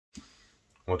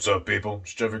What's up, people?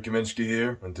 It's Trevor Kaminsky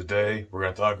here, and today we're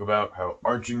going to talk about how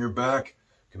arching your back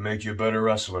can make you a better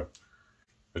wrestler.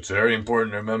 It's very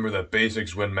important to remember that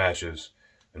basics win matches,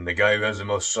 and the guy who has the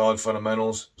most solid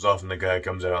fundamentals is often the guy who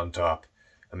comes out on top.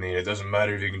 I mean, it doesn't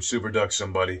matter if you can super duck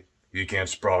somebody, if you can't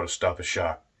sprawl to stop a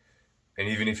shot. And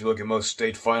even if you look at most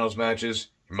state finals matches,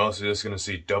 you're mostly just going to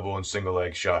see double and single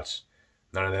leg shots.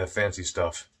 None of that fancy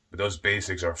stuff, but those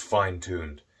basics are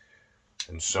fine-tuned.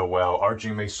 And so while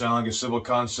arching may sound like a simple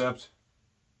concept,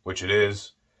 which it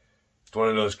is, it's one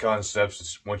of those concepts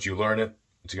that once you learn it,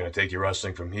 it's going to take your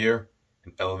wrestling from here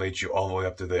and elevate you all the way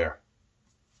up to there.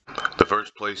 The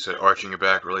first place that arching your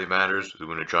back really matters is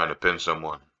when you're trying to pin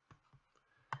someone.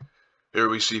 Here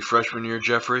we see freshman year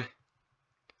Jeffrey.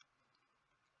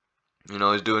 You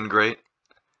know, he's doing great.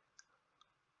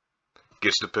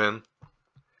 Gets the pin,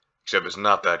 except it's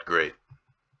not that great.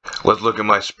 Let's look at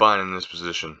my spine in this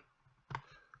position.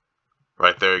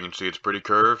 Right there you can see it's pretty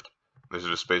curved. This is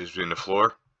the space between the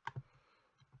floor.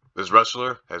 This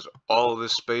wrestler has all of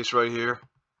this space right here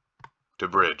to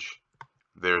bridge.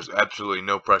 There's absolutely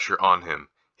no pressure on him.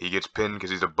 He gets pinned because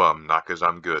he's a bum, not because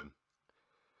I'm good.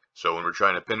 So when we're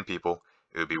trying to pin people,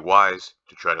 it would be wise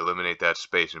to try to eliminate that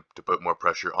space and to put more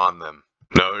pressure on them.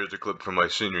 Now here's a clip from my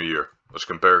senior year. Let's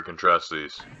compare and contrast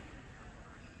these.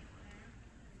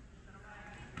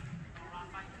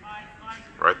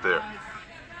 Right there.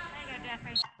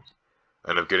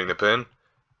 End up getting the pin.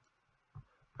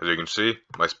 As you can see,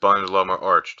 my spine is a lot more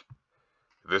arched.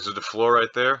 This is the floor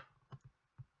right there.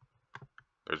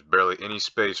 There's barely any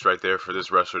space right there for this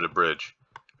wrestler to bridge.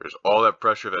 There's all that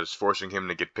pressure that is forcing him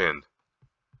to get pinned.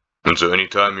 And so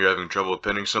anytime you're having trouble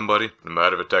pinning somebody, no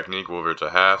matter the technique, whether it's a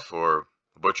half or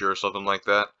a butcher or something like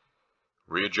that,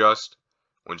 readjust.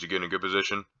 Once you get in a good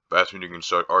position, that's when you can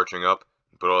start arching up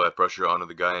and put all that pressure onto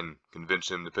the guy and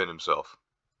convince him to pin himself.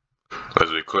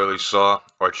 As we clearly saw,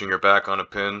 arching your back on a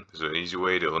pin is an easy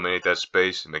way to eliminate that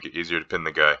space and make it easier to pin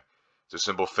the guy. It's a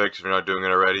simple fix if you're not doing it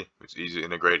already. It's easy to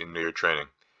integrate into your training.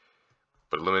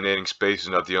 But eliminating space is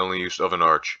not the only use of an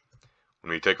arch.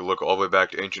 When we take a look all the way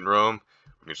back to ancient Rome,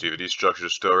 we can see that these structures are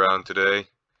still around today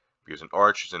because an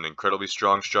arch is an incredibly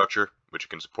strong structure which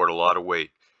can support a lot of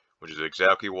weight, which is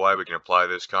exactly why we can apply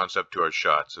this concept to our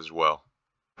shots as well.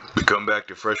 We come back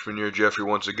to freshman year Jeffrey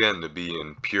once again to be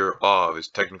in pure awe of his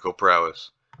technical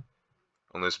prowess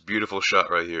on this beautiful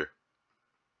shot right here.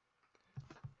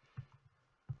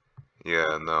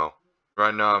 Yeah, no.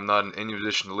 Right now I'm not in any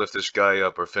position to lift this guy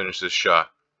up or finish this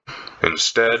shot.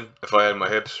 Instead, if I had my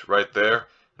hips right there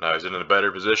and I was in a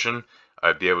better position,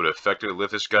 I'd be able to effectively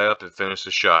lift this guy up and finish the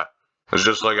shot. It's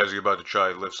just like as you're about to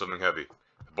try to lift something heavy.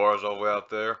 The bar is all the way out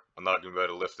there, I'm not going to be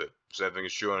able to lift it. Same thing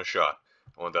is true on a shot.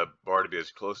 I want that bar to be as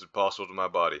close as possible to my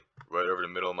body, right over the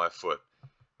middle of my foot.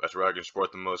 That's where I can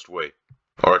support the most weight.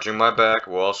 Arching my back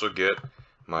will also get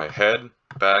my head,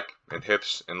 back, and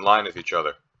hips in line with each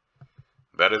other.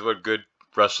 That is what good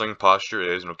wrestling posture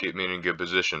is and will keep me in a good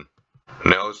position.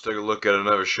 Now let's take a look at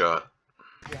another shot.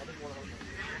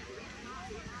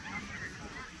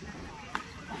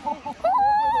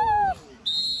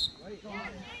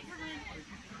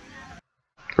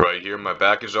 Right here my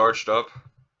back is arched up,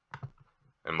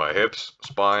 and my hips,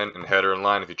 spine, and head are in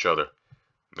line with each other.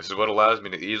 This is what allows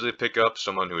me to easily pick up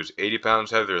someone who is 80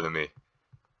 pounds heavier than me.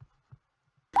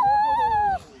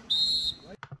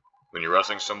 When you're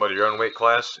wrestling somebody your own weight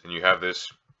class and you have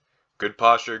this good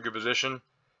posture, good position,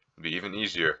 it'll be even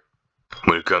easier.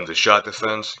 When it comes to shot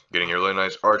defense, getting a really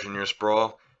nice arch in your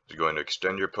sprawl is going to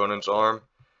extend your opponent's arm.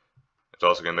 It's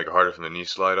also going to make it harder for him to knee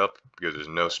slide up because there's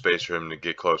no space for him to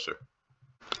get closer.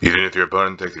 Even if your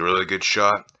opponent takes a really good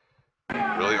shot,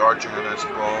 really arching on that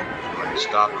sprawl is going to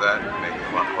stop that and make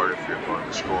it a lot harder for your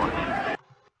opponent to score.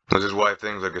 This is why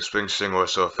things like a swing single are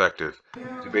so effective.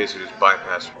 You basically just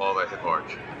bypass all that hip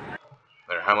arch.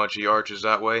 No matter how much he arches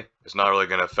that way, it's not really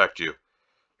going to affect you.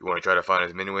 You want to try to find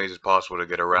as many ways as possible to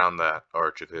get around that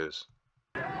arch of his.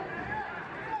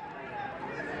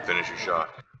 Finish your shot.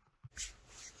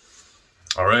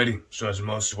 Alrighty, so that's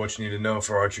most of what you need to know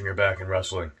for arching your back in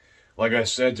wrestling. Like I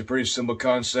said, it's a pretty simple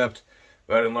concept,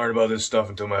 but I didn't learn about this stuff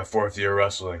until my 4th year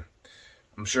wrestling.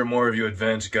 I'm sure more of you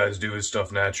advanced guys do this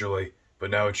stuff naturally, but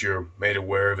now that you're made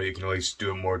aware of it, you can at least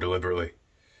do it more deliberately.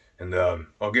 And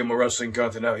I'll get more wrestling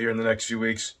content out here in the next few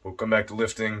weeks. We'll come back to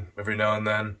lifting every now and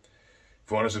then.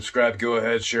 If you want to subscribe, go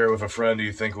ahead, share it with a friend who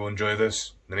you think will enjoy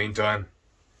this. In the meantime,